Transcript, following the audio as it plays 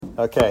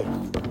Okay,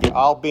 you're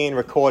all being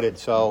recorded,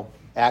 so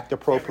act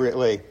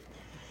appropriately.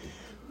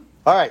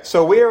 All right,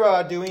 so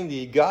we're doing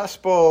the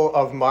Gospel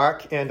of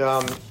Mark, and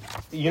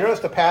you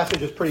notice the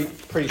passage is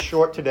pretty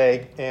short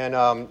today,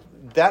 and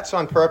that's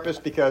on purpose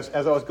because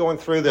as I was going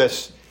through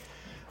this,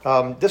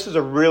 this is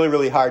a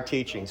really hard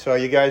teaching. So are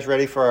you guys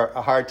ready for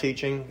a hard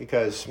teaching?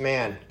 Because,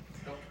 man,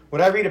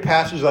 when I read a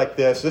passage like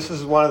this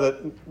is one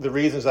of the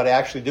reasons that I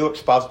actually do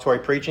expository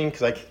preaching,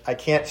 because I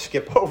can't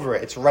skip over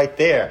it. It's right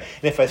there.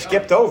 And if I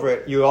skipped over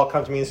it, you all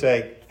come to me and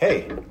say,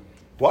 hey,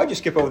 why'd you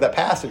skip over that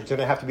passage?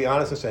 And I have to be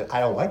honest and say,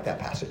 I don't like that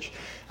passage.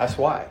 That's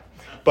why.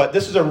 But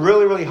this is a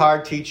really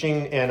hard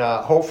teaching, and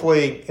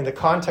hopefully in the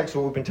context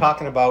of what we've been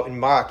talking about in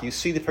Mark, you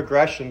see the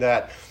progression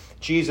that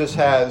Jesus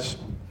has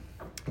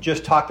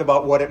just talked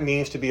about what it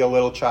means to be a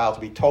little child,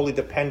 to be totally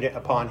dependent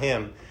upon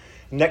him.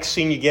 Next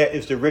scene you get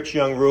is the rich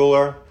young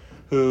ruler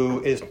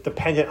who is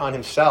dependent on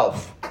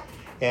himself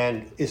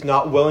and is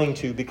not willing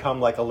to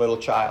become like a little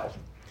child.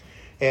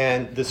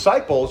 And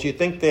disciples, you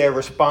think their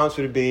response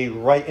would be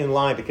right in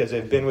line because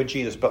they've been with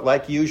Jesus. But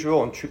like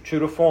usual and true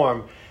to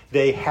form,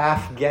 they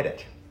half get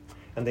it.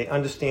 And they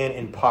understand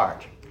in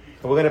part.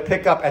 And we're going to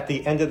pick up at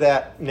the end of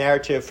that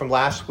narrative from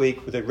last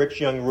week with the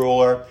rich young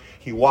ruler.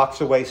 He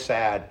walks away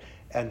sad.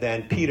 And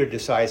then Peter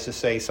decides to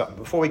say something.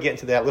 Before we get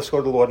into that, let's go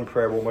to the Lord in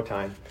prayer one more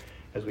time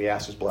as we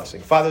ask his blessing.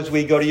 Father, as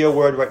we go to your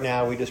word right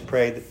now, we just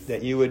pray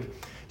that you would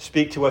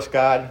speak to us,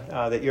 God,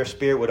 that your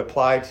spirit would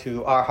apply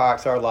to our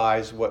hearts, our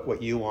lives,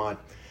 what you want.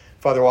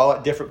 Father, we're all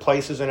at different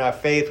places in our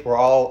faith. We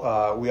all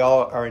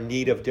are in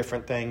need of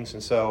different things.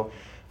 And so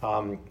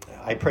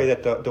I pray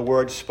that the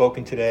words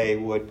spoken today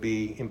would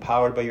be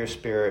empowered by your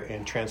spirit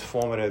and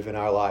transformative in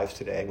our lives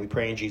today. We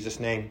pray in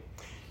Jesus' name.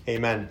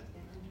 Amen.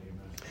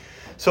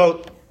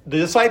 So the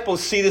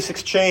disciples see this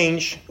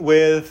exchange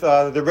with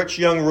the rich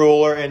young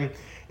ruler, and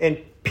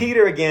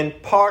Peter, again,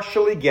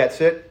 partially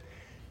gets it.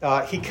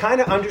 He kind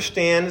of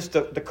understands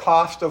the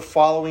cost of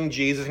following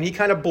Jesus, and he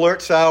kind of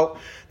blurts out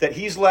that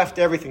he's left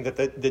everything, that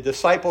the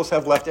disciples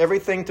have left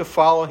everything to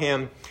follow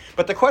him.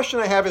 But the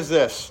question I have is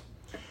this.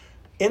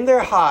 In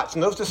their hearts,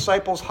 in those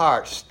disciples'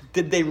 hearts,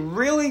 did they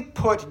really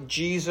put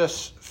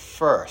Jesus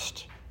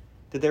first?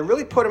 Did they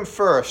really put him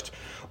first?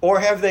 Or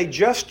have they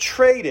just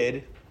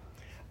traded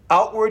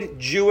outward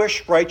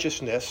Jewish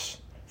righteousness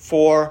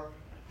for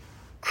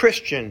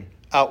Christian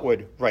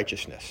outward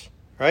righteousness,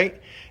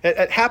 right?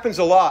 It happens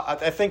a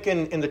lot. I think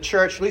in the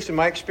church, at least in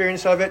my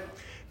experience of it,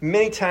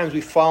 many times we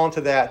fall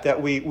into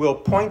that we will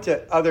point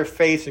to other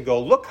faiths and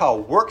go, look how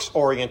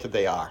works-oriented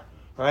they are,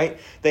 right?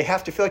 They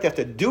have to feel like they have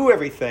to do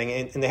everything,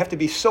 and they have to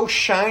be so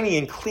shiny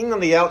and clean on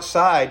the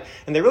outside,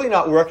 and they're really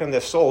not working on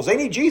their souls. They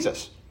need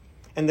Jesus.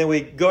 And then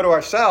we go to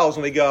ourselves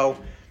and we go,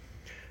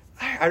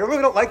 I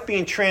really don't like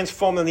being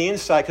transformed on the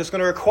inside because it's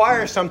going to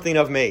require something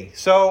of me.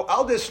 So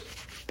I'll just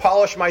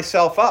polish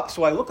myself up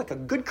so I look like a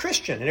good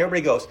Christian. And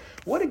everybody goes,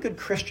 what a good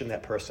Christian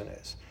that person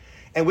is.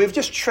 And we've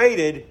just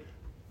traded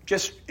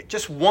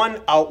just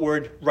one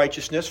outward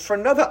righteousness for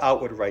another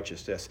outward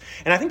righteousness.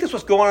 And I think that's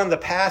what's going on in the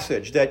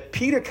passage, that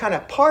Peter kind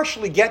of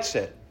partially gets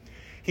it.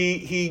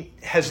 He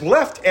has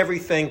left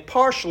everything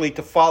partially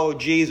to follow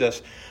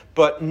Jesus,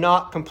 but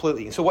not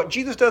completely. And so what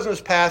Jesus does in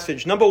this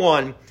passage, number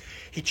one,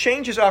 he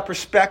changes our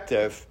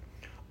perspective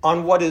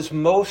on what is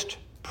most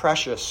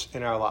precious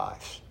in our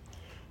lives.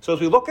 So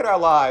as we look at our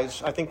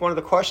lives, I think one of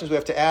the questions we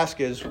have to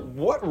ask is,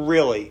 what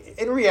really,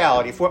 in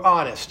reality, if we're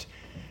honest,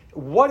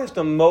 what is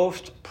the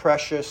most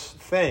precious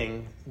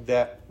thing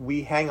that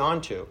we hang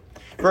on to?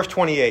 Verse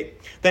 28,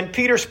 then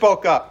Peter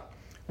spoke up,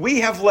 we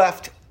have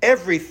left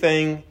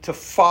everything to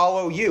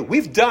follow you.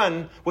 We've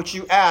done what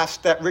you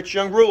asked that rich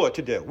young ruler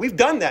to do. We've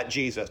done that,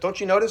 Jesus. Don't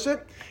you notice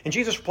it? And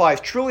Jesus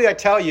replies, truly I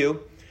tell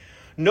you,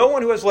 no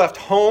one who has left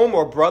home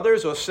or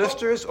brothers or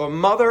sisters or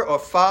mother or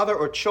father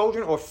or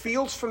children or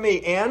fields for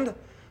me and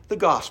the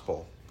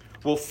gospel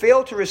will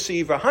fail to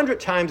receive 100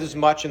 times as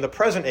much in the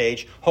present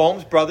age,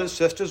 homes, brothers,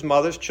 sisters,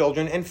 mothers,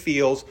 children, and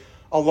fields,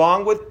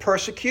 along with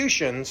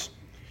persecutions,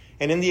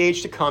 and in the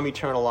age to come,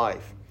 eternal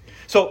life.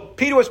 So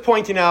Peter was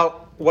pointing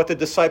out what the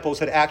disciples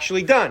had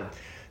actually done.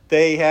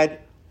 They had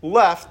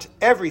left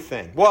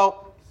everything.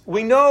 Well,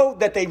 we know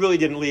that they really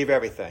didn't leave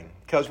everything,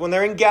 because when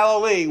they're in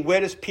Galilee, where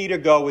does Peter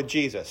go with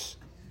Jesus?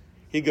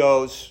 He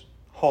goes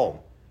home.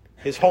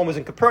 His home is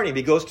in Capernaum.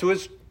 He goes to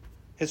his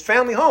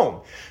family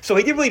home. So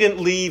he really didn't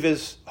leave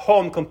his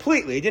home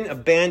completely. He didn't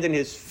abandon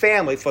his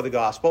family for the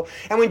gospel.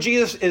 And when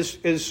Jesus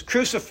is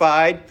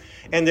crucified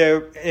and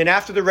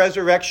after the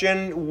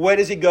resurrection, where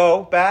does he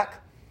go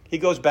back? He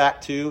goes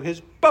back to his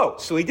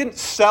boats. So he didn't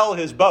sell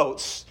his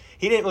boats.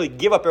 He didn't really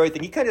give up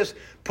everything. He kind of just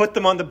put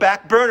them on the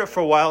back burner for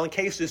a while in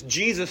case this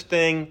Jesus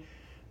thing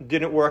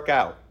didn't work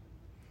out.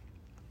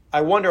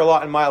 I wonder a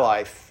lot in my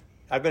life,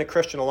 I've been a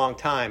Christian a long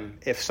time,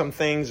 if some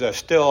things are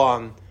still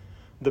on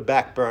the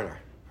back burner.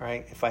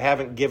 Right? If I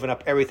haven't given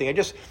up everything, I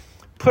just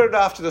put it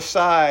off to the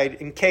side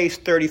in case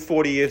 30,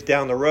 40 years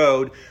down the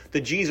road, the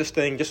Jesus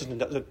thing just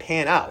doesn't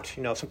pan out.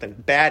 Something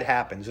bad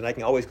happens and I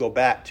can always go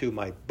back to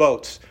my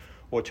boats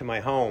or to my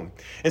home.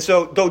 And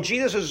so though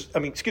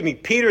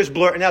Peter is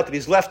blurting out that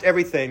he's left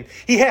everything.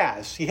 He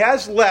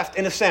has left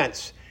in a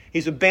sense.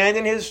 He's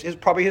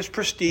abandoned probably his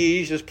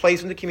prestige, his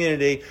place in the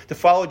community to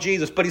follow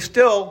Jesus, but he's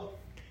still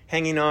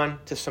hanging on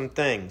to some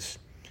things.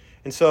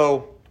 And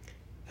so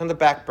on the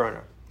back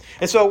burner.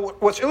 And so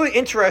what's really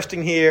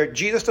interesting here,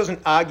 Jesus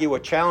doesn't argue or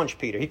challenge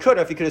Peter. He could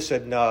have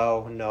said,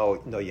 no,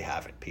 you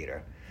haven't,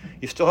 Peter.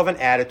 You still have an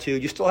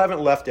attitude. You still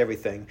haven't left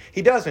everything.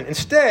 He doesn't.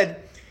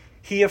 Instead,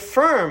 he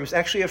affirms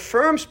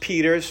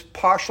Peter's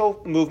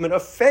partial movement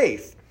of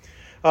faith.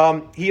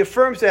 He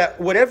affirms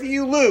that whatever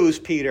you lose,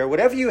 Peter,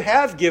 whatever you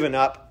have given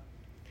up,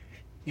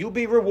 you'll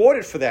be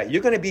rewarded for that.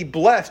 You're going to be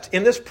blessed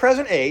in this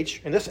present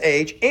age,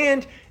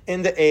 and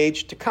in the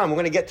age to come. We're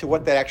going to get to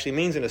what that actually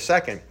means in a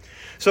second.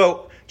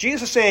 So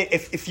Jesus is saying,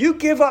 if you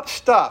give up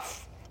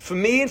stuff for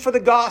me and for the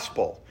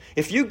gospel,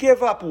 if you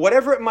give up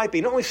whatever it might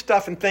be, not only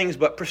stuff and things,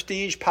 but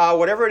prestige, power,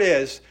 whatever it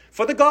is,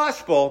 for the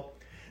gospel,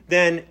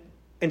 then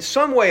in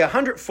some way,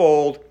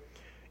 100-fold,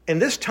 in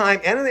this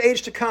time and in the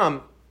age to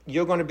come,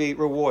 you're going to be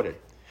rewarded.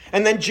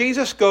 And then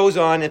Jesus goes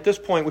on at this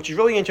point, which is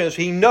really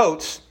interesting. He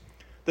notes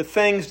the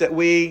things that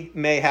we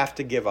may have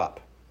to give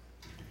up.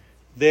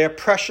 They're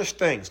precious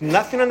things.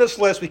 Nothing on this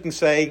list we can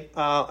say,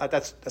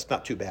 that's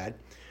not too bad.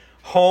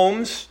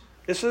 Homes.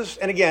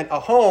 A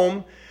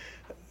home.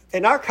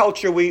 In our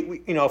culture,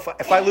 we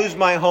if I lose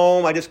my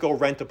home, I just go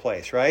rent a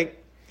place, right?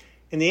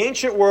 In the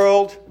ancient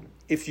world,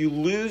 if you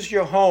lose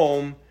your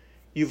home,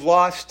 you've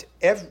lost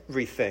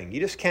everything. You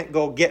just can't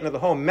go get into the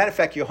home. Matter of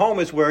fact, your home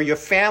is where your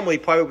family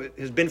probably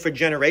has been for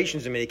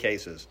generations in many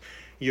cases.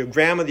 Your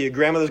grandmother, your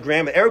grandmother's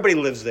grandmother, everybody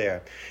lives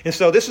there. And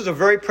so this is a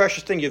very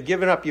precious thing. You've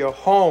given up your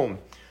home,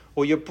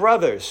 or your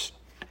brothers,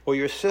 or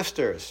your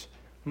sisters,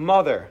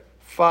 mother,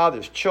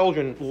 fathers,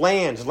 children,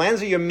 lands.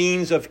 Lands are your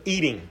means of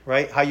eating,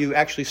 right? How you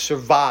actually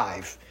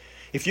survive.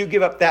 If you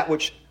give up that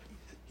which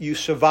you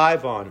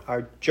survive on,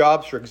 our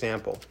jobs, for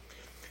example.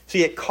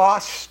 See, it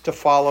costs to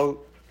follow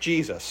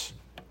Jesus.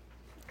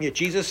 Yet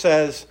Jesus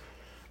says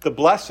the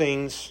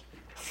blessings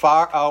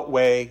far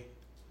outweigh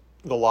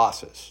the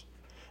losses.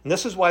 And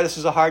this is why this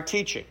is a hard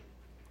teaching.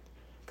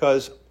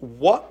 Because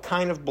what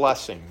kind of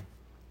blessing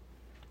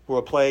will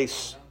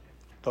replace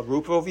the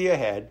roof over your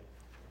head,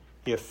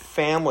 your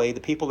family, the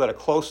people that are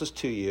closest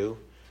to you,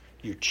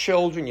 your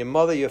children, your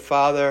mother, your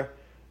father,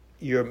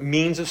 your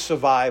means of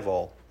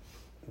survival?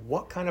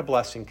 What kind of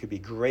blessing could be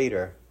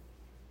greater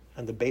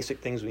than the basic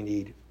things we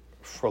need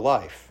for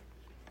life?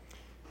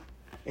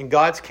 In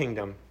God's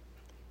kingdom,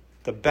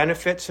 the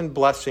benefits and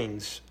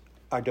blessings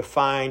are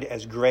defined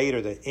as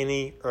greater than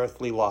any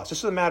earthly loss. This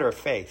is a matter of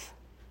faith,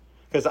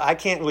 because I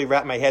can't really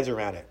wrap my head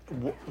around it.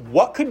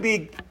 What could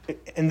be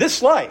in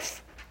this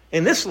life,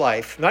 not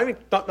talking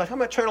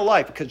about eternal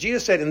life, because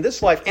Jesus said in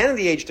this life and in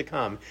the age to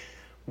come,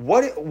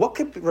 what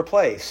could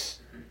replace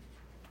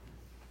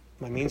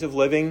my means of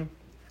living,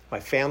 my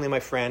family, my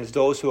friends,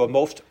 those who are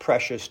most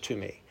precious to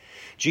me?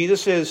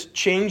 Jesus is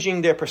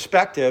changing their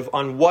perspective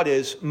on what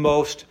is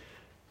most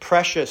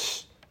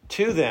precious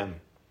to them.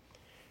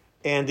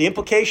 And the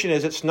implication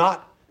is it's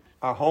not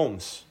our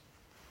homes.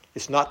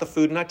 It's not the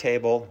food on our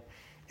table.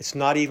 It's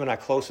not even our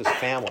closest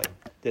family.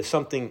 There's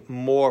something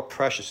more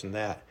precious than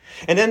that.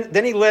 And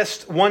then he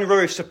lists one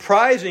very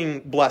surprising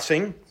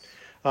blessing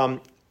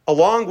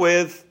along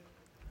with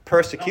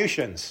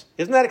persecutions.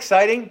 Isn't that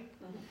exciting?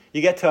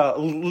 You get to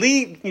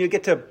leave, you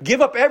get to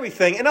give up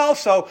everything. And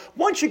also,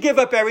 once you give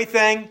up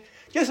everything,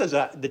 just as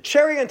the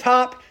cherry on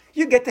top,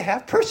 you get to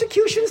have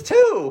persecutions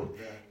too.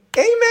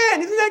 Yeah.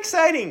 Amen. Isn't that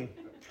exciting?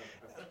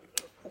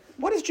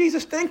 What is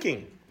Jesus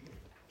thinking?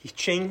 He's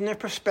changing their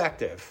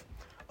perspective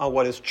on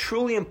what is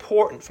truly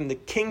important from the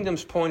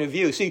kingdom's point of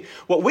view. See,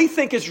 what we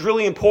think is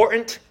really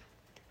important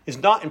is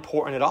not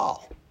important at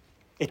all.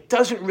 It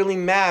doesn't really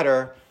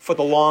matter for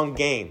the long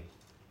game.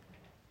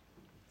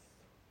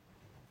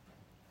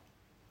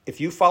 If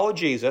you follow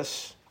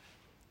Jesus,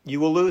 you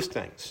will lose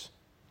things.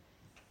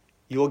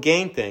 You will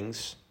gain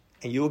things,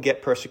 and you will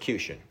get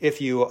persecution if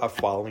you are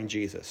following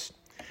Jesus.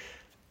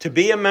 To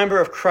be a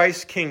member of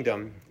Christ's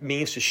kingdom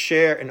means to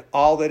share in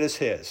all that is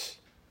his,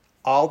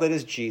 all that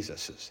is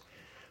Jesus's.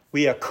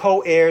 We are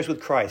co-heirs with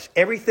Christ.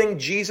 Everything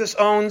Jesus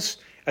owns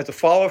as a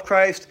follower of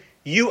Christ,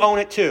 you own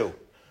it too.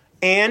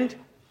 And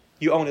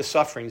you own his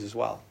sufferings as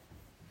well.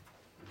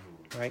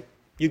 Right?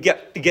 You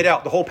get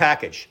out the whole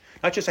package.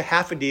 Not just a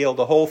half a deal,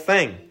 the whole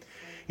thing.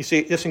 You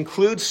see, this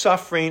includes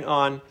suffering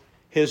on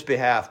his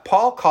behalf.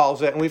 Paul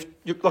calls it, and we've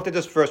looked at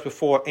this verse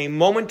before, a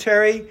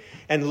momentary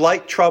and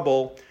light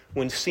trouble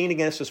when seen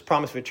against his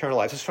promise of eternal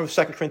life. This is from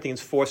 2 Corinthians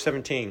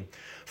 4:17.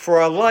 For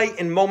our light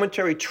and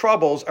momentary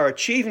troubles are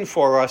achieving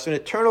for us an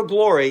eternal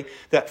glory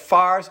that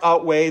far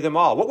outweigh them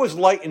all. What was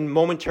light and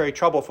momentary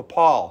trouble for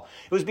Paul?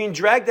 It was being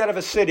dragged out of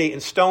a city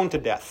and stoned to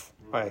death.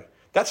 Right?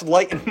 That's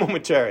light and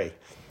momentary.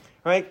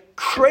 Right?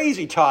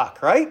 Crazy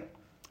talk, right?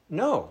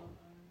 No.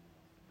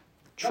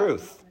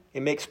 Truth.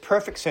 It makes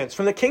perfect sense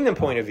from the kingdom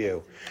point of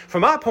view.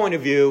 From our point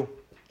of view,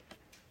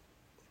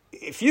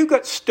 if you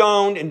got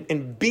stoned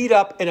and beat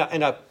up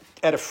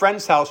at a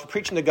friend's house for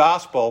preaching the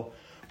gospel,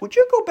 would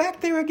you go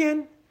back there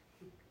again?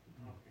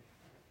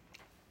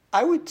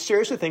 I would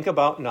seriously think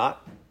about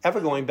not ever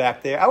going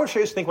back there. I would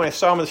seriously think when I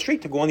saw him on the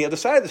street to go on the other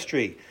side of the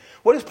street.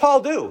 What does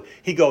Paul do?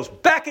 He goes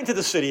back into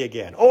the city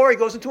again, or he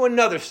goes into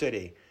another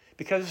city,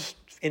 because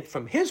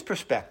from his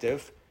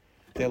perspective,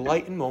 they're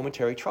light and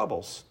momentary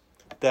troubles.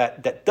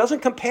 That doesn't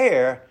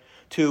compare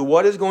to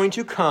what is going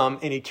to come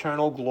in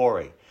eternal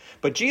glory.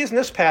 But Jesus in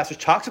this passage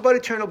talks about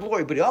eternal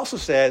glory, but he also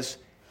says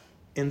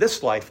in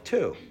this life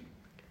too.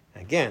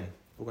 Again,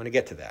 we're going to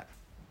get to that.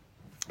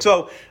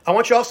 So I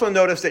want you also to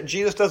notice that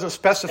Jesus doesn't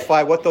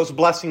specify what those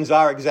blessings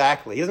are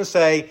exactly. He doesn't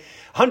say,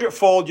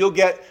 100-fold, you'll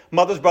get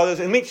mothers, brothers,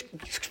 and me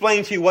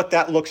explain to you what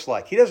that looks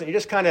like. He doesn't. He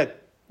just kind of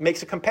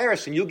makes a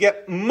comparison. You'll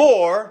get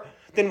more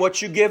than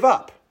what you give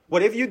up.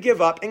 Whatever you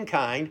give up in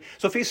kind.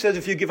 So if he says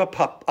if you give a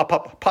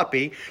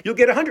puppy, you'll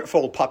get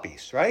 100-fold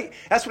puppies, right?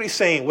 That's what he's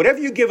saying. Whatever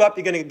you give up,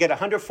 you're going to get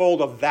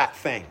 100-fold of that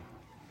thing.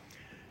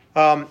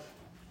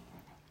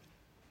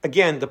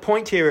 Again, the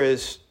point here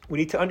is we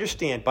need to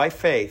understand by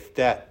faith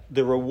that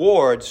the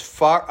rewards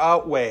far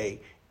outweigh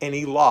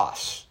any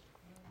loss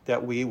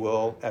that we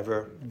will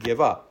ever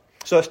give up.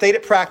 So to state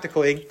it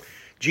practically,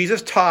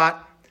 Jesus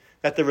taught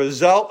that the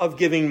result of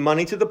giving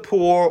money to the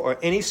poor or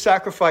any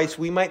sacrifice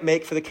we might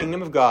make for the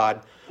kingdom of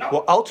God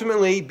will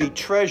ultimately be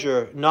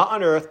treasure not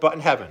on earth but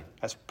in heaven.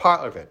 That's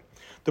part of it.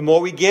 The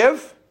more we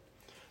give,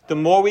 the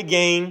more we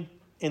gain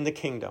in the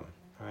kingdom.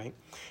 All right?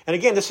 And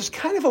again, this is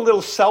kind of a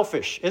little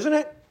selfish, isn't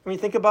it? When you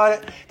think about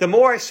it, the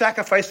more I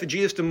sacrifice for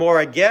Jesus, the more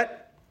I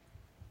get.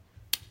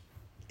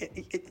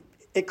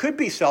 It could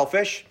be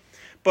selfish,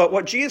 but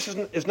what Jesus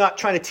is not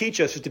trying to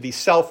teach us is to be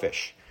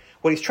selfish.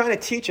 What he's trying to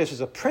teach us is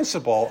a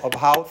principle of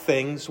how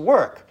things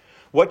work.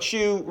 What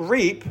you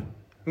reap, and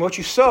what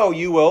you sow,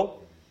 you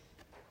will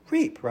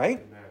reap, right?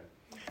 Amen.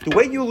 The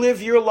way you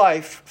live your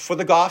life for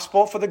the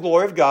gospel, for the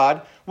glory of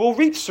God, will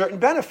reap certain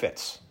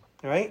benefits.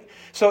 Right?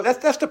 So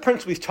that's the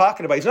principle he's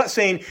talking about. He's not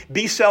saying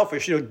be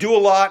selfish, do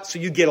a lot so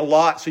you get a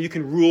lot so you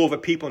can rule over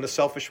people in a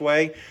selfish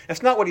way.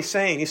 That's not what he's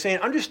saying. He's saying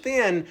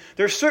understand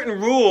there are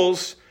certain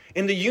rules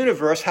in the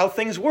universe how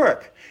things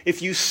work.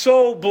 If you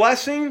sow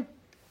blessing,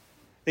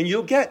 then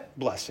you'll get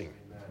blessing.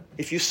 Amen.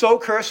 If you sow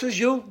curses,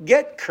 you'll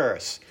get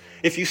curse.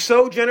 If you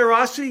sow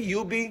generosity,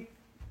 you'll be,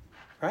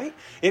 right?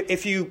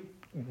 If you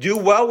do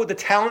well with the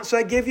talents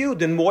I give you,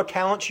 then more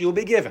talents you'll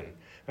be given.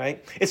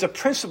 Right? It's a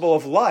principle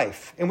of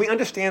life, and we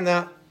understand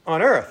that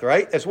on earth,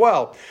 right, as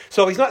well.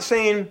 So he's not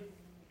saying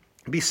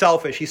be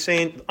selfish. He's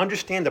saying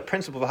understand the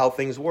principle of how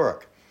things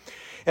work.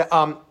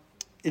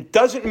 It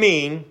doesn't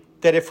mean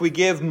that if we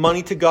give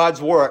money to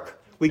God's work,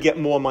 we get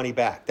more money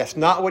back. That's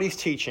not what he's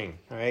teaching.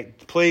 All right?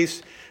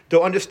 Please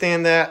don't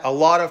understand that. A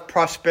lot of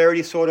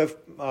prosperity sort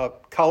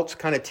of cults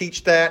kind of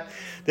teach that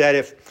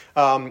if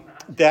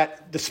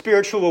that the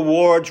spiritual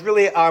rewards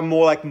really are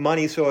more like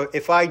money. So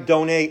if I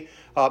donate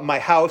my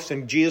house,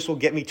 and Jesus will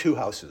get me 2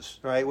 houses,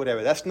 right?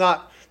 Whatever. That's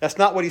not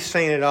what he's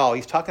saying at all.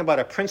 He's talking about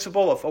a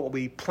principle of what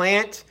we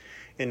plant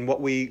and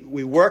what we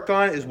work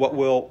on is what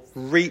we'll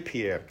reap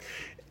here.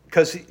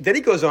 Because then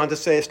he goes on to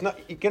say it's not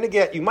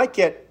you might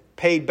get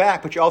paid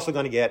back, but you're also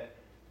going to get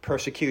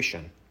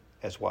persecution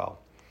as well.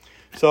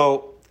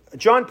 So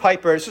John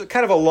Piper, this is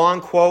kind of a long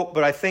quote,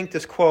 but I think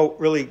this quote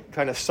really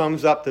kind of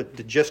sums up the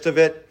gist of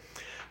it.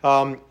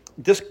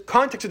 This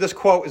context of this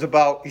quote is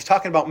he's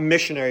talking about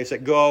missionaries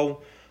that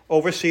go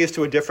overseas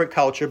to a different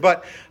culture,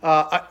 but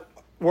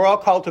we're all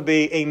called to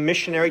be a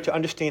missionary to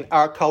understand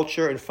our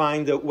culture and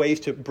find the ways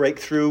to break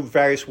through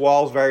various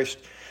walls, various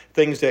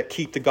things that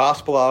keep the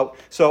gospel out.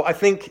 So I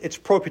think it's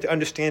appropriate to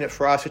understand it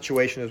for our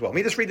situation as well. Let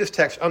me just read this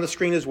text on the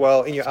screen as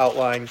well in your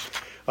outline.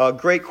 A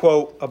great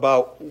quote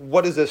about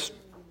what does this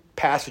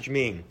passage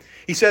mean.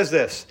 He says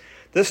this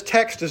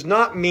text does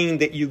not mean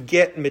that you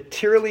get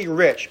materially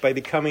rich by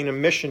becoming a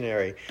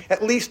missionary,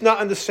 at least not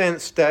in the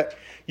sense that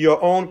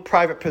your own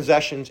private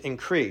possessions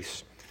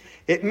increase.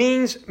 It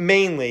means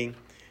mainly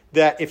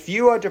that if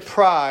you are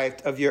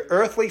deprived of your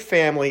earthly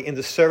family in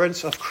the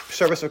service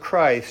of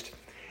Christ,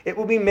 it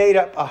will be made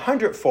up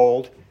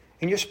 100-fold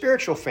in your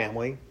spiritual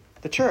family,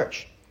 the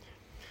church.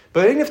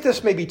 But even if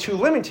this may be too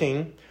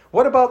limiting,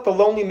 what about the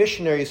lonely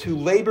missionaries who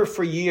labor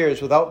for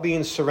years without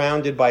being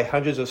surrounded by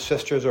hundreds of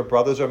sisters or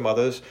brothers or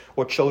mothers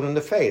or children in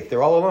the faith?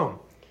 They're all alone.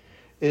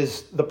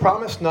 Is the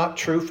promise not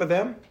true for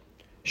them?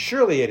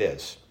 Surely it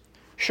is.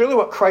 Surely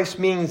what Christ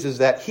means is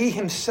that he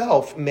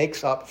himself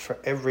makes up for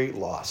every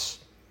loss.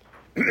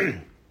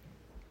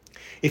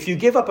 If you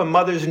give up a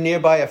mother's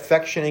nearby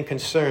affection and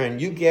concern,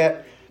 you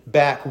get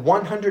back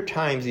 100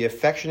 times the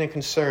affection and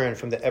concern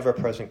from the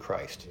ever-present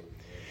Christ.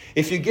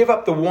 If you give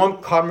up the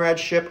warm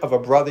comradeship of a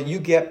brother, you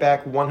get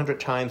back 100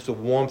 times the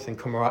warmth and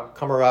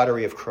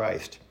camaraderie of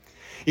Christ.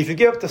 If you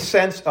give up the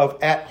sense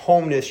of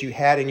at-homeness you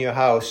had in your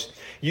house,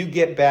 you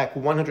get back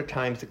 100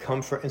 times the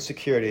comfort and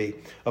security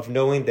of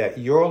knowing that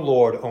your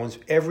Lord owns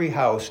every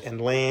house and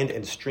land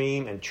and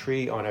stream and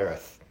tree on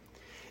earth.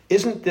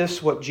 Isn't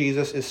this what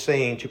Jesus is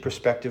saying to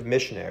prospective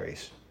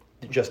missionaries?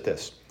 Just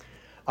this.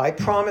 I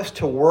promise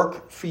to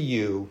work for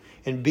you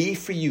and be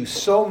for you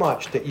so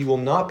much that you will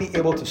not be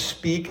able to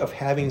speak of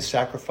having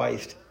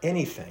sacrificed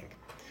anything.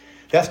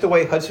 That's the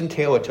way Hudson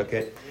Taylor took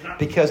it,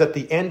 because at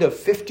the end of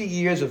 50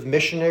 years of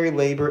missionary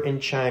labor in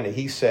China,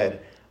 he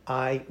said,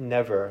 I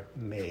never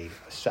made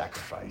a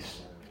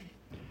sacrifice.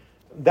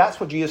 That's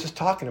what Jesus is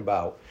talking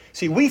about.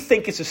 See, we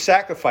think it's a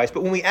sacrifice,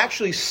 but when we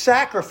actually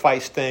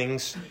sacrifice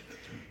things,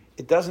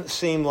 it doesn't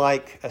seem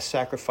like a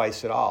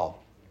sacrifice at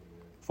all.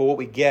 For what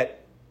we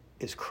get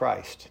is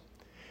Christ.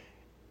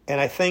 And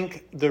I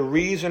think the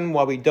reason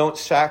why we don't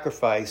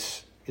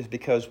sacrifice is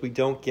because we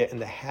don't get in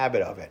the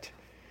habit of it.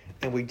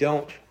 And we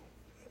don't...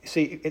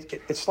 See,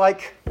 it's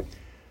like...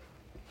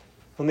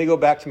 Let me go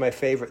back to my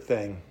favorite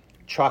thing,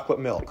 chocolate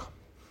milk.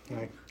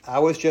 Right?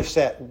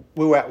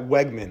 We were at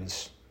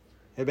Wegmans.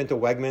 Ever been to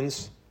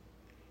Wegmans?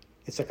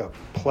 It's like a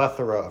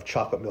plethora of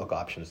chocolate milk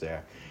options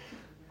there.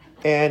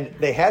 And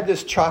they had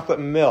this chocolate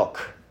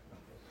milk,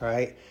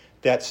 right,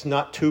 that's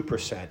not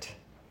 2%.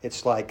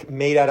 It's like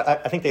made out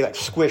of, I think they like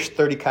squished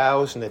 30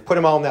 cows and they put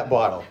them all in that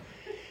bottle.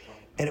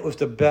 And it was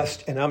the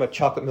best, and I'm a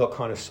chocolate milk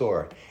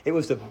connoisseur. It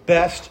was the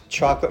best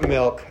chocolate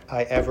milk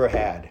I ever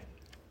had,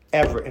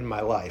 ever in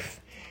my life.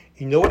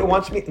 You know what I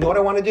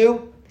want to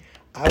do?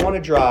 I want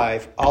to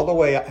drive all the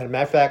way, as a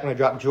matter of fact, when I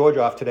drop George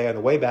off today on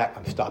the way back,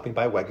 I'm stopping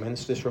by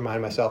Wegmans, just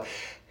remind myself,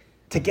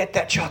 to get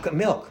that chocolate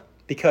milk.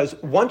 Because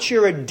once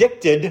you're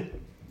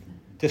addicted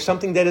to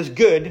something that is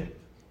good,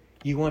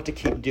 you want to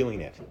keep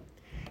doing it.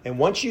 And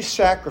once you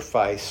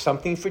sacrifice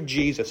something for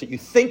Jesus that you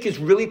think is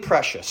really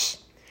precious,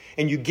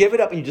 and you give it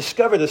up and you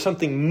discover there's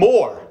something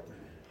more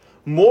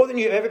than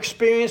you've ever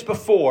experienced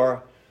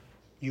before,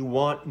 you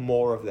want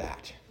more of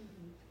that.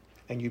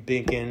 And you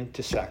begin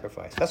to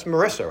sacrifice. That's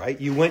Marissa, right?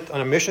 You went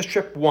on a mission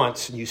trip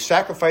once, and you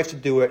sacrificed to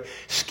do it,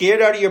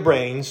 scared out of your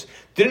brains,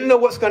 didn't know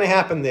what's going to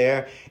happen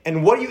there,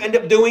 and what do you end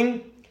up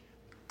doing?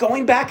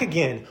 Going back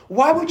again.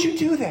 Why would you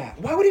do that?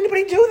 Why would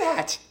anybody do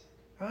that?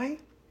 Right?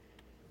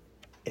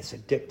 It's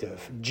addictive.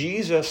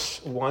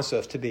 Jesus wants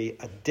us to be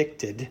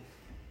addicted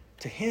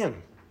to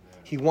him.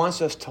 He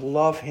wants us to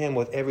love him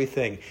with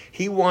everything.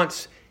 He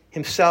wants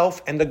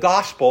himself and the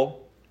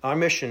gospel, our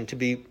mission, to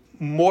be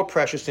more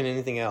precious than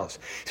anything else.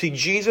 See,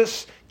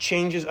 Jesus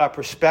changes our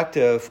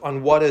perspective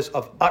on what is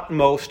of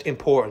utmost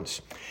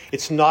importance.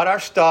 It's not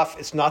our stuff.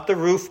 It's not the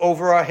roof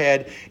over our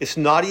head. It's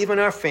not even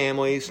our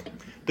families.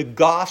 The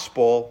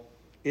gospel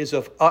is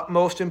of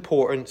utmost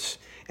importance,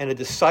 and a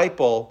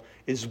disciple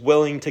is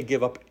willing to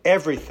give up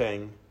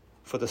everything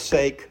for the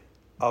sake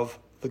of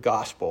the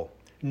gospel,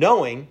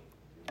 knowing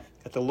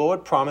that the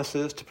Lord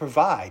promises to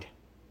provide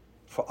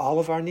for all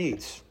of our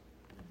needs.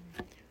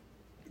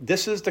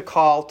 This is the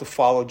call to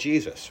follow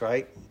Jesus,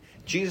 right?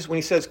 Jesus, when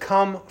he says,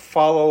 come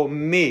follow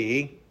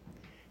me,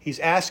 he's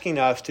asking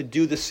us to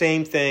do the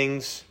same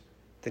things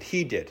that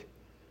he did,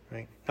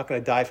 right? Not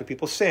going to die for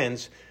people's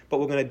sins, but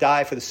we're going to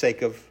die for the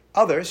sake of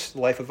others,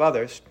 the life of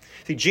others.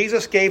 See,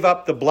 Jesus gave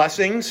up the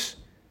blessings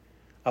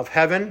of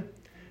heaven,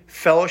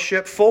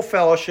 fellowship, full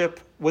fellowship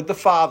with the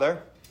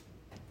Father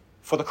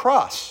for the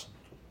cross.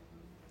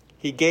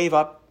 He gave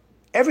up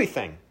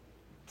everything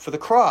for the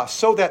cross,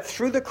 so that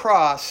through the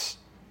cross,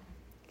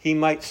 he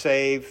might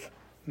save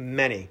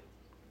many.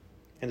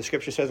 And the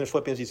scripture says in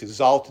Philippians, he's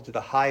exalted to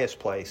the highest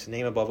place,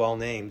 name above all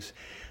names.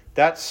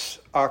 That's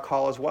our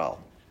call as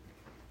well,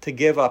 to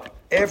give up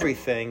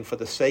everything for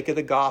the sake of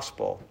the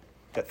gospel,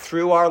 that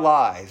through our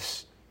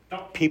lives,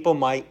 people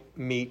might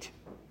meet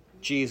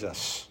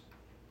Jesus.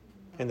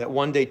 And that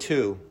one day,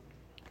 too,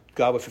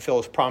 God would fulfill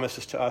his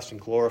promises to us and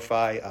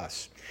glorify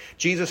us.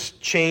 Jesus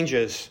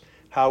changes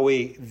how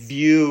we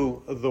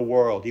view the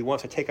world. He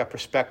wants to take our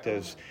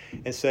perspectives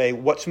and say,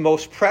 what's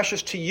most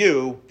precious to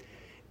you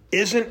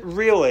isn't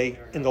really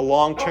in the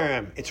long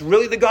term. It's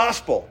really the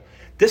gospel.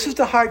 This is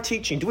the hard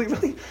teaching. Do we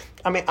really?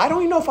 I don't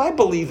even know if I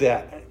believe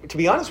that. To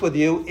be honest with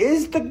you,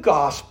 is the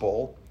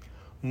gospel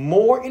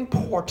more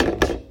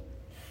important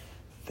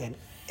than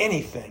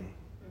anything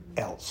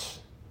else?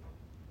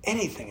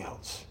 Anything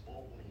else?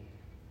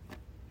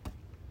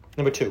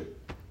 Number 2,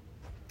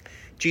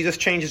 Jesus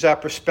changes our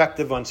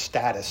perspective on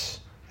status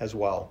as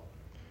well.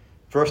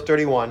 Verse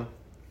 31,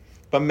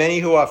 but many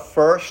who are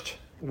first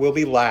will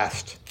be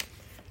last,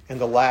 and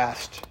the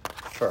last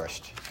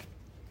first.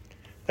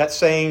 That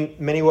saying,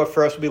 many who are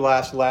first will be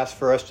last, last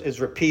first, is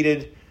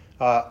repeated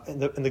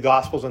in the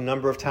Gospels a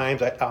number of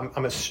times.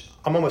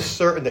 I'm almost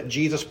certain that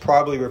Jesus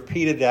probably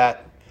repeated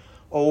that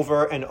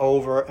over and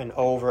over and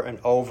over and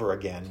over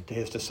again to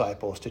his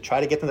disciples to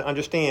try to get them to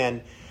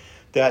understand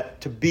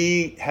that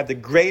to have the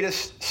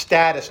greatest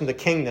status in the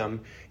kingdom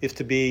is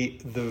to be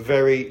the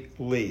very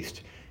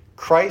least.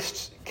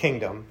 Christ's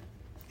kingdom,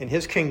 and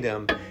his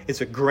kingdom,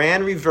 is a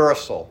grand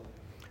reversal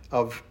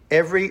of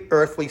every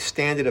earthly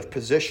standard of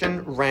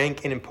position,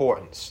 rank, and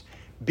importance.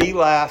 Be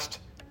last,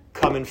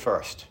 come in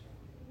first.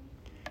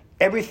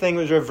 Everything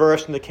was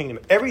reversed in the kingdom.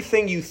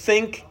 Everything you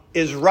think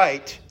is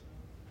right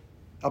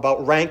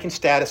about rank and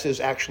status is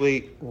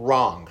actually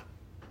wrong,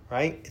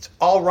 right? It's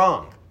all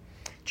wrong.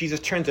 Jesus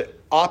turns it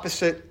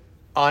opposite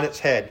on its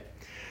head.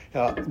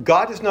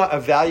 God does not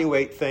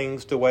evaluate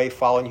things the way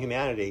fallen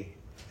humanity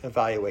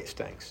evaluates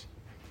things.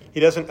 He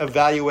doesn't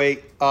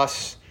evaluate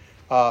us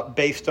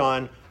based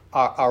on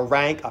our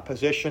rank, our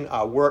position,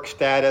 our work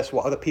status,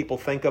 what other people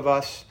think of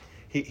us.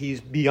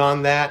 He's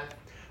beyond that.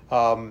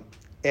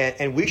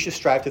 And we should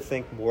strive to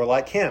think more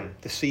like him,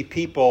 to see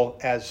people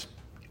as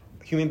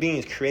human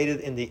beings created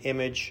in the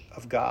image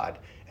of God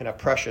and are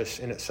precious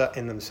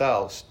in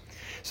themselves.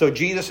 So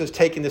Jesus is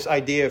taking this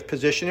idea of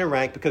position and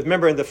rank, because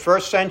remember, in the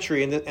first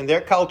century, in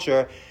their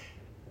culture,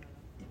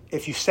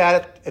 if you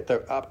sat at the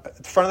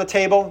front of the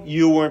table,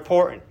 you were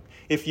important.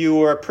 If you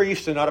were a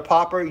priest and not a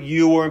pauper,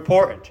 you were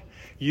important.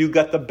 You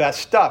got the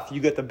best stuff.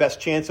 You got the best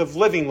chance of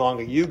living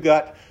longer. You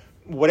got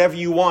whatever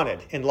you wanted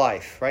in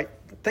life, right?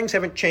 Things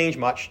haven't changed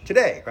much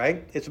today,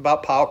 right? It's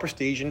about power,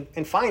 prestige,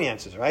 and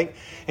finances, right?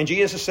 And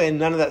Jesus is saying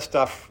none of that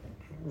stuff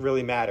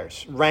really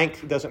matters.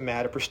 Rank doesn't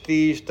matter.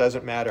 Prestige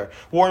doesn't matter.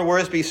 Warren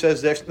Wiersbe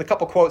says this, a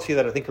couple quotes here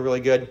that I think are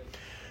really good.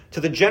 To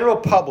the general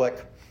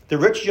public, the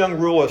rich young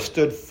ruler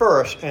stood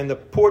first and the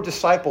poor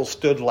disciples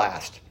stood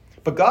last.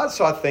 But God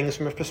saw things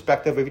from a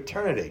perspective of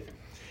eternity.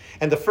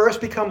 And the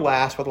first become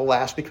last, but the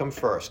last become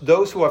first.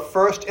 Those who are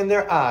first in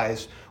their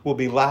eyes will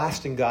be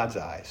last in God's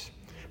eyes.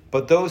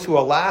 But those who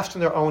are last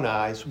in their own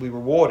eyes will be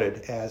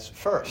rewarded as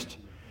first.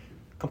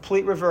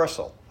 Complete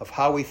reversal of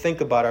how we think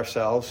about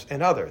ourselves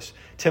and others.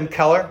 Tim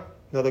Keller,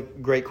 another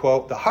great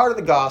quote, the heart of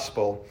the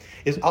gospel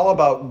is all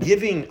about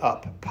giving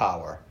up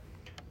power,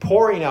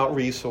 pouring out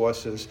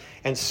resources,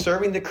 and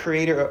serving the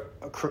Creator.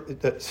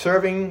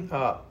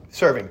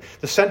 Serving.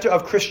 The center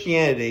of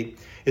Christianity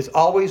is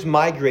always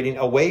migrating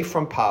away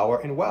from power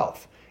and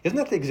wealth. Isn't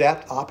that the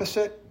exact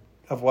opposite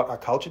of what our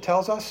culture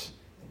tells us?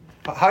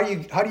 How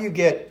do you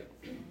get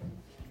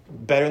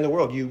better in the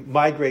world? You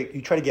migrate.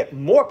 You try to get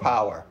more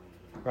power,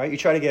 right? You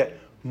try to get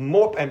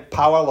more, and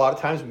power a lot of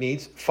times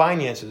means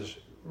finances,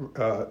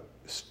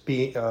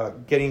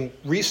 getting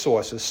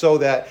resources so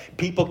that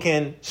people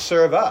can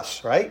serve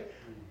us, right?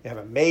 I have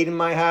a maid in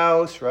my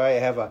house, right? I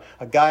have a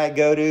guy I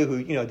go to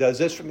who, does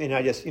this for me, and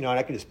I just, and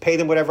I can just pay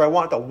them whatever I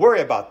want. Don't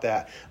worry about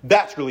that.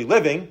 That's really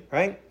living,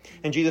 right?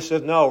 And Jesus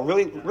says, no,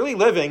 really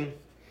living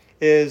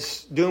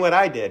is doing what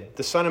I did.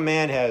 The Son of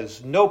Man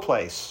has no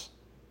place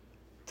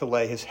to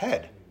lay his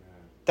head.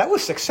 That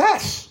was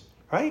success,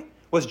 right?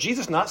 Was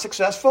Jesus not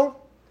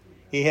successful?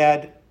 He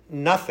had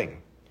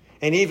nothing.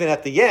 And even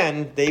at the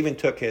end, they even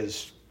took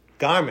his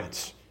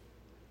garments,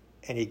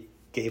 and he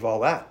gave all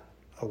that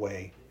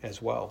away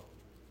as well.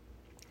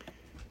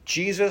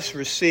 Jesus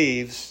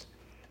receives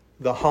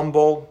the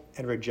humble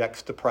and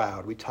rejects the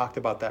proud. We talked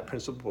about that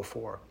principle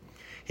before.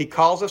 He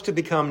calls us to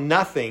become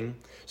nothing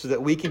so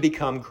that we can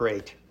become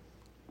great.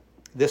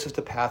 This is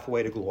the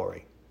pathway to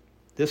glory.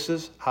 This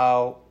is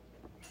how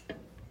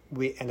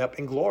we end up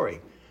in glory,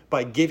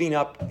 by giving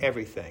up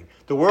everything.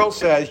 The world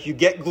says you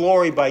get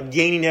glory by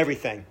gaining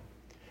everything,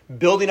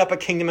 building up a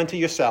kingdom unto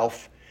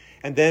yourself,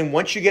 and then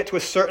once you get to a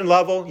certain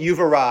level, you've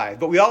arrived.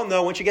 But we all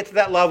know once you get to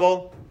that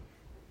level,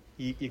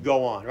 you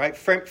go on, right?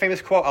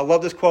 Famous quote, I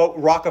love this quote,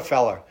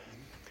 Rockefeller.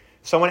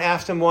 Someone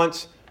asked him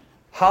once,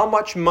 how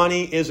much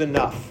money is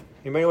enough?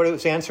 You remember what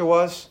his answer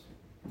was?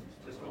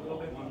 Just a little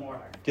bit more.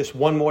 Just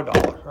one more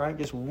dollar, right?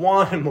 Just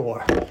one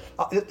more.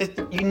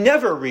 You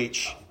never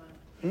reach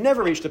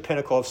the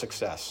pinnacle of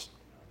success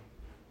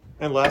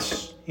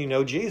unless you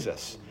know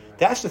Jesus.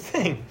 That's the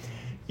thing.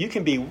 You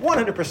can be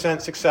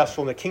 100%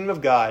 successful in the kingdom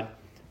of God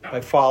by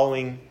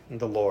following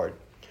the Lord.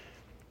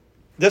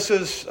 This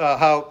is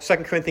how 2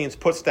 Corinthians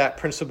puts that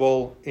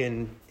principle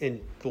in the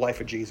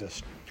life of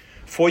Jesus.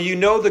 For you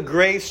know the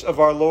grace of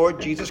our Lord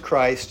Jesus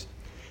Christ,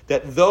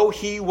 that though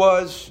he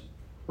was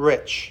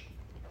rich,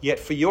 yet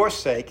for your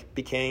sake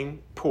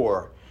became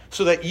poor,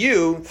 so that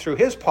you, through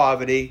his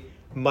poverty,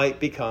 might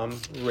become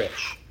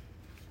rich.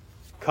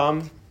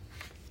 Come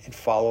and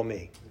follow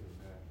me.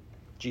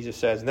 Jesus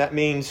says, and that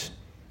means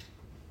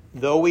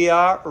though we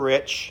are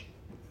rich,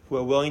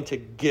 we're willing to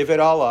give it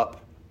all up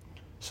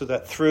so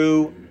that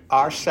through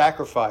our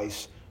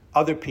sacrifice,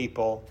 other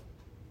people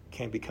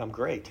can become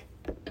great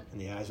in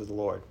the eyes of the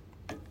Lord.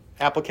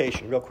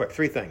 Application, real quick,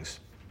 3 things.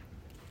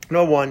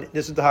 Number 1,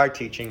 this is the hard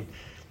teaching.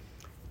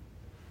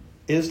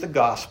 Is the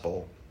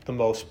gospel the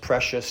most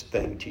precious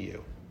thing to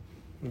you?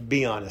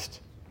 Be honest.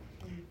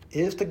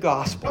 Is the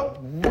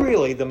gospel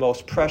really the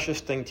most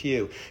precious thing to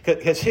you?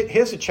 Because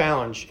here's a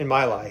challenge in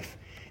my life.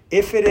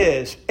 If it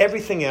is,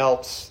 everything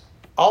else,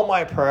 all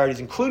my priorities,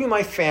 including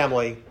my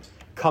family,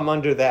 come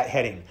under that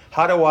heading.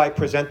 How do I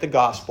present the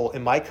gospel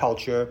in my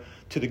culture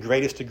to the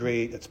greatest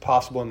degree that's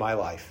possible in my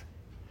life?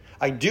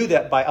 I do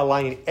that by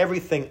aligning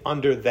everything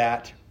under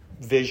that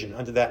vision,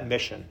 under that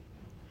mission.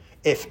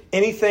 If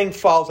anything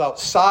falls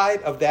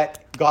outside of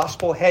that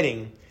gospel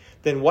heading,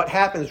 then what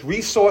happens?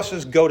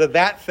 Resources go to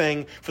that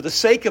thing for the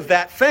sake of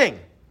that thing.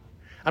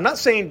 I'm not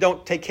saying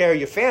don't take care of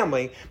your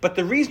family, but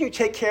the reason you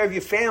take care of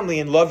your family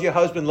and love your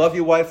husband, love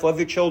your wife, love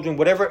your children,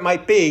 whatever it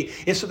might be,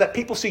 is so that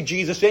people see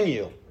Jesus in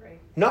you. Right.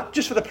 Not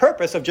just for the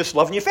purpose of just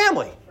loving your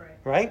family.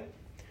 Right?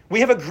 We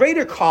have a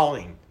greater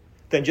calling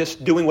than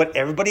just doing what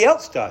everybody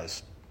else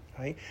does.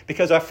 Right?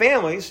 Because our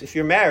families, if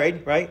you're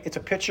married, right, it's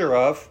a picture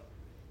of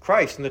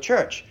Christ and the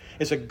church.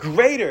 It's a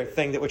greater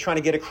thing that we're trying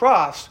to get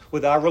across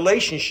with our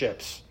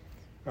relationships.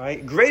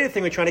 right? Greater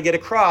thing we're trying to get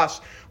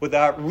across with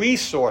our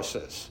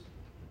resources,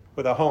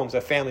 with our homes,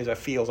 our families, our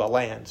fields, our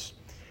lands.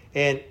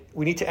 And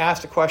we need to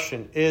ask the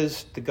question,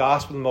 is the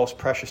gospel the most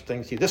precious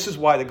thing to you? This is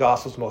why the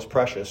gospel is most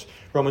precious.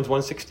 Romans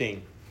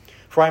 1:16.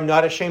 For I am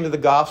not ashamed of the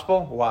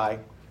gospel. Why?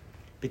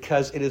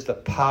 Because it is the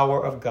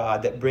power of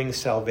God that brings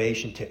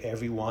salvation to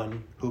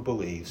everyone who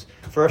believes.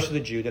 First to the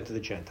Jew, then to the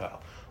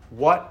Gentile.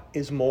 What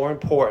is more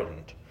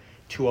important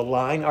to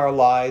align our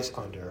lives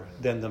under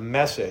than the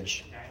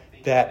message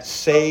that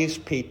saves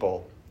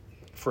people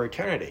for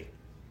eternity?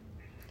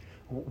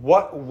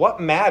 What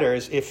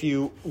matters if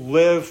you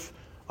live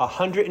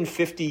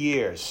 150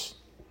 years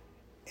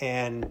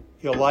and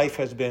your life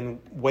has been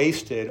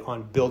wasted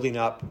on building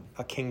up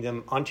a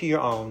kingdom unto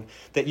your own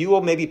that you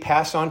will maybe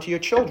pass on to your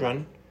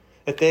children,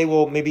 that they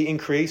will maybe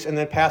increase and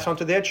then pass on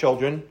to their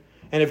children,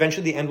 and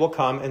eventually the end will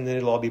come and then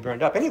it'll all be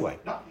burned up anyway.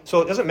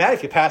 So it doesn't matter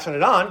if you're passing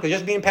it on, because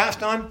just being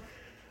passed on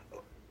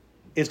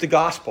is the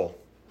gospel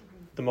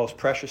the most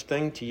precious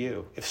thing to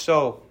you. If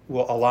so,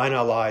 we'll align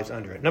our lives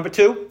under it. Number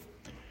two,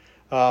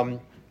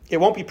 it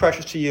won't be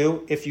precious to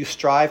you if you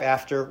strive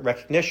after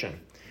recognition.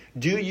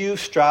 Do you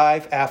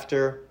strive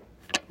after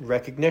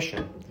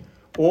recognition?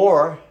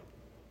 Or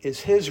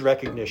is his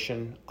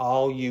recognition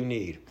all you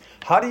need?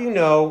 How do you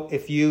know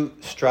if you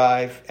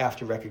strive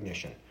after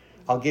recognition?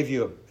 I'll give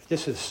you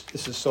this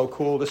is so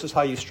cool. This is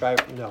how you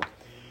strive. No.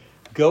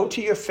 Go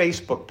to your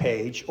Facebook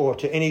page or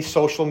to any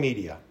social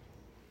media.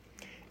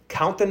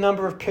 Count the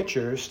number of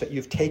pictures that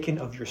you've taken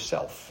of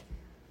yourself.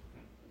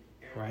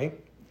 Right?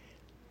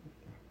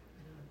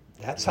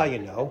 That's how you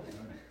know.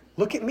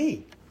 Look at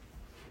me.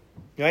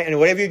 Right? And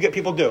whatever you get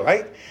people do,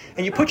 right?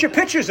 And you put your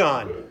pictures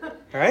on.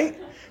 Right?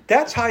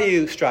 That's how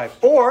you strive.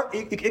 Or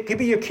it could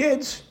be your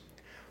kids.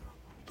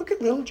 Look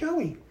at little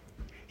Joey.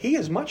 He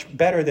is much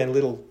better than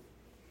little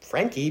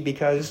Frankie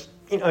because,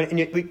 and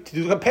we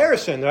do the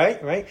comparison,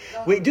 right?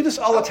 We do this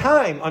all the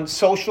time on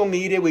social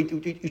media. We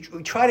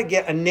try to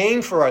get a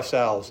name for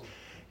ourselves.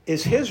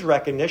 Is his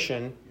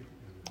recognition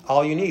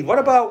all you need? What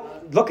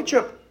about, get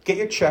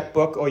your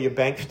checkbook or your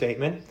bank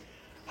statement.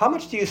 How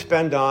much do you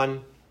spend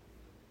on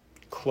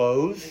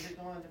clothes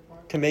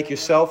to make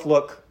yourself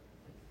look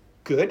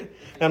good?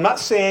 Now, I'm not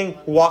saying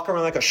walk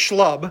around like a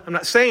schlub. I'm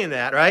not saying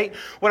that, right?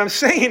 What I'm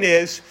saying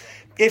is,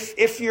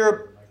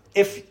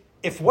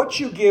 if what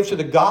you give to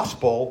the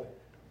gospel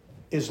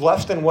is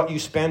less than what you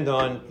spend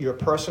on your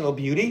personal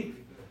beauty,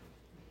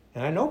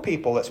 and I know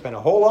people that spend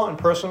a whole lot on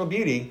personal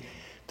beauty,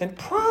 then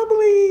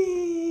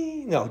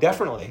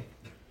definitely,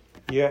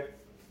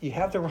 you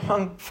have the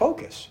wrong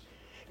focus,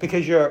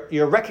 because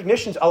your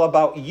recognition is all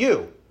about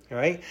you,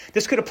 right?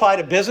 This could apply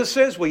to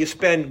businesses where you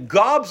spend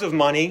gobs of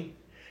money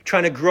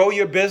trying to grow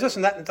your business,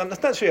 and that's not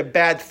necessarily a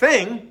bad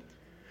thing,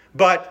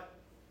 but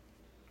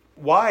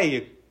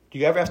why? Do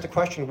you ever ask the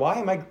question, why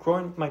am I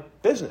growing my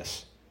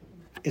business?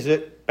 Is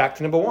it, back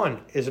to number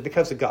one, is it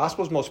because the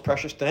gospel is the most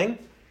precious thing?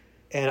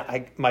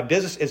 And my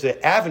business is an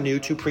avenue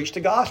to preach the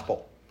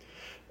gospel.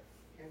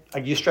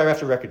 You strive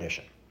after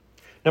recognition.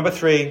 Number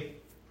three,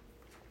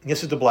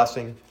 this is the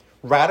blessing.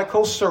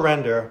 Radical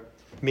surrender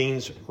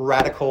means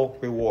radical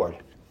reward.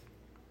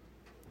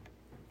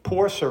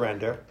 Poor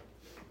surrender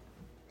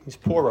means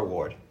poor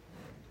reward.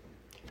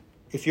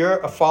 If you're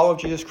a follower of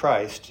Jesus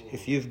Christ,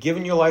 if you've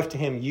given your life to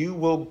him, you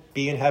will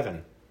be in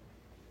heaven.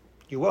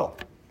 You will.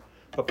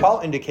 But Paul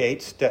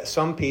indicates that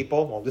some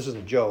people, well, this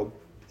isn't Job,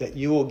 that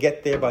you will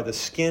get there by the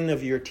skin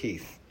of your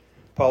teeth.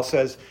 Paul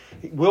says,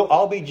 we'll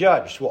all be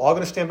judged. We're all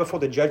going to stand before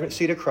the judgment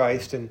seat of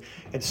Christ, and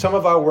some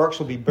of our works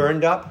will be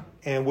burned up,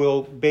 and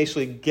we'll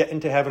basically get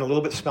into heaven a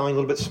little bit smelling, a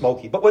little bit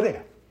smoky. But we're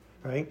there,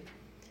 right?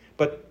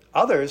 But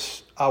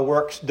others, our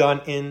works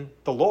done in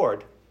the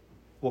Lord,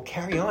 will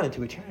carry on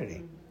into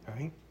eternity,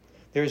 right?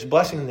 There's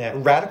blessing in that.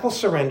 Radical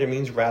surrender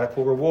means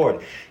radical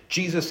reward.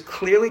 Jesus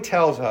clearly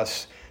tells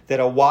us that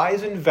a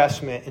wise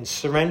investment in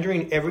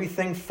surrendering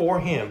everything for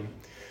him,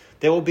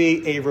 there will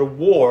be a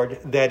reward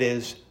that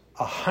is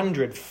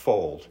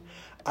 100-fold.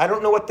 I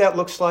don't know what that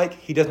looks like.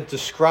 He doesn't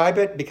describe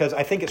it because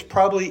I think it's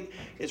probably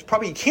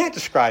he can't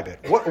describe it.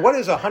 What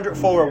does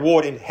 100-fold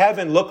reward in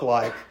heaven look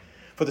like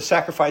for the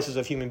sacrifices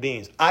of human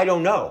beings? I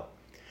don't know.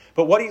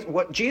 But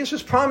what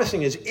Jesus is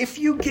promising is, if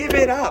you give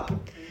it up,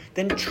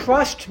 then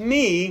trust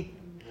me,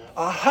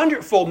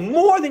 100-fold,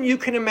 more than you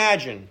can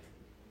imagine,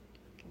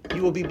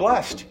 you will be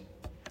blessed.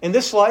 In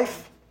this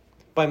life,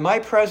 by my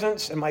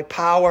presence and my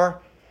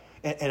power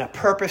and a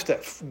purpose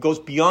that goes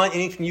beyond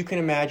anything you can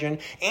imagine,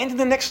 and in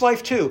the next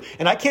life too.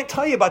 And I can't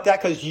tell you about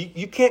that because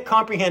you can't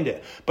comprehend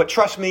it. But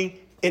trust me,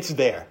 it's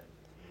there.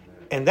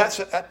 And that's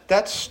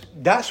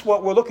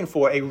what we're looking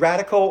for, a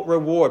radical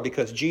reward,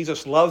 because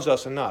Jesus loves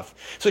us enough.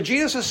 So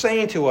Jesus is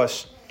saying to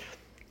us,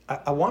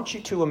 I want you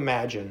to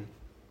imagine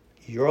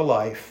your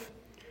life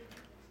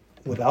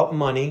without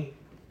money,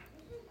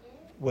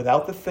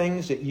 without the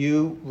things that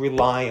you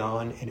rely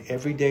on in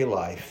everyday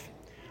life.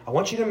 I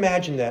want you to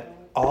imagine that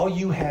all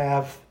you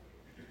have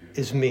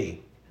is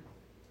me.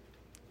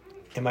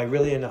 Am I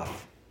really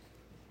enough?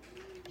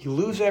 You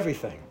lose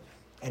everything,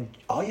 and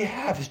all you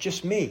have is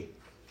just me.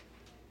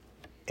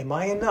 Am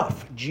I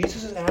enough?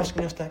 Jesus is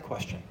asking us that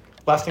question.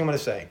 Last thing I'm going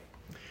to say.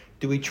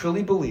 Do we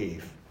truly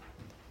believe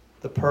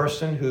the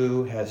person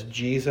who has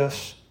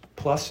Jesus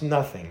plus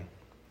nothing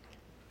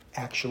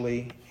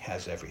actually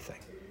has everything?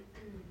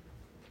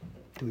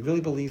 Do we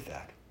really believe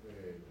that?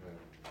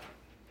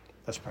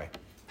 Let's pray.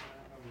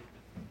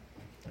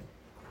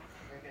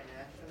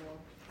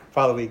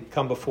 Father, we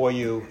come before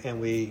you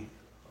and we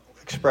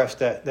express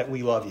that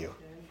we love you.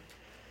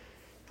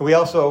 And we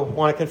also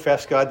want to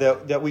confess, God,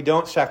 that we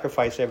don't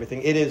sacrifice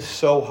everything. It is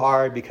so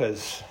hard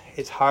because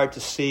it's hard to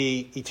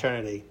see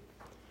eternity.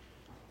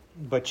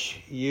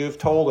 But you've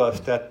told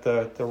us that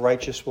the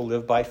righteous will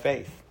live by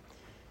faith.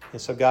 And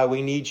so, God,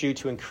 we need you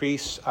to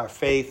increase our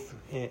faith.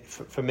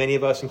 For many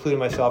of us, including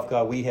myself,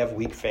 God, we have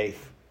weak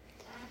faith.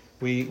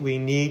 We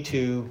need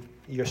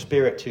your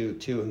Spirit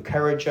to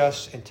encourage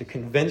us and to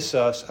convince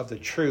us of the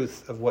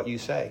truth of what you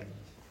say.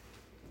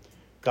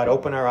 God,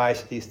 open our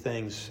eyes to these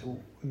things.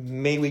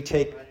 May we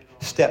take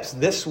steps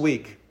this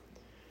week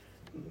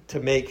to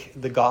make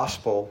the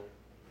gospel,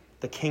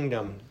 the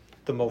kingdom,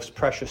 the most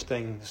precious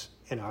things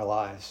in our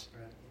lives.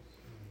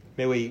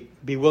 May we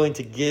be willing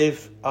to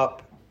give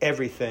up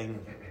everything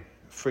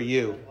for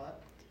you.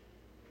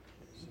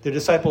 The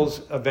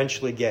disciples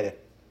eventually get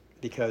it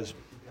because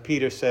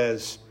Peter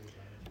says,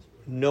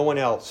 no one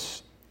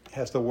else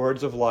has the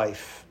words of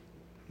life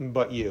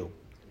but you.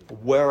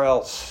 Where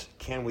else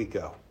can we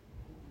go?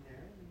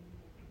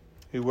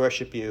 We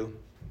worship you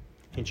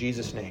in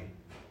Jesus' name.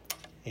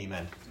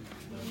 Amen.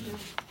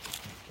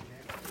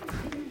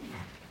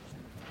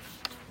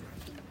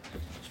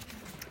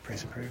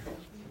 Praise and prayer.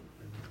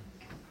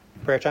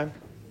 Prayer time?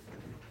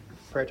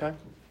 Prayer time?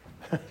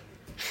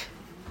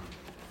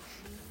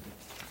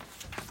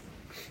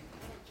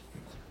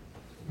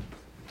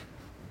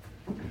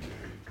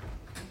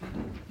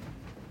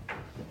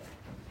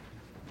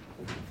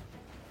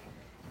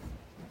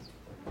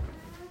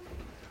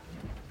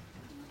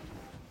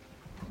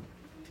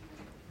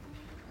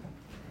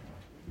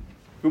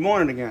 Good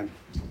morning again.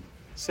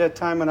 It's that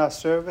time in our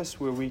service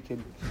where we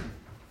could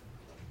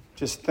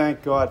just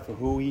thank God for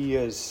who He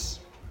is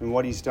and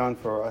what He's done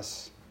for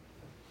us,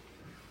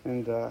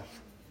 and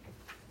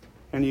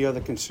any other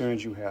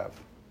concerns you have.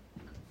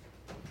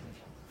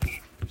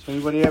 Does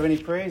anybody have any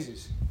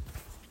praises?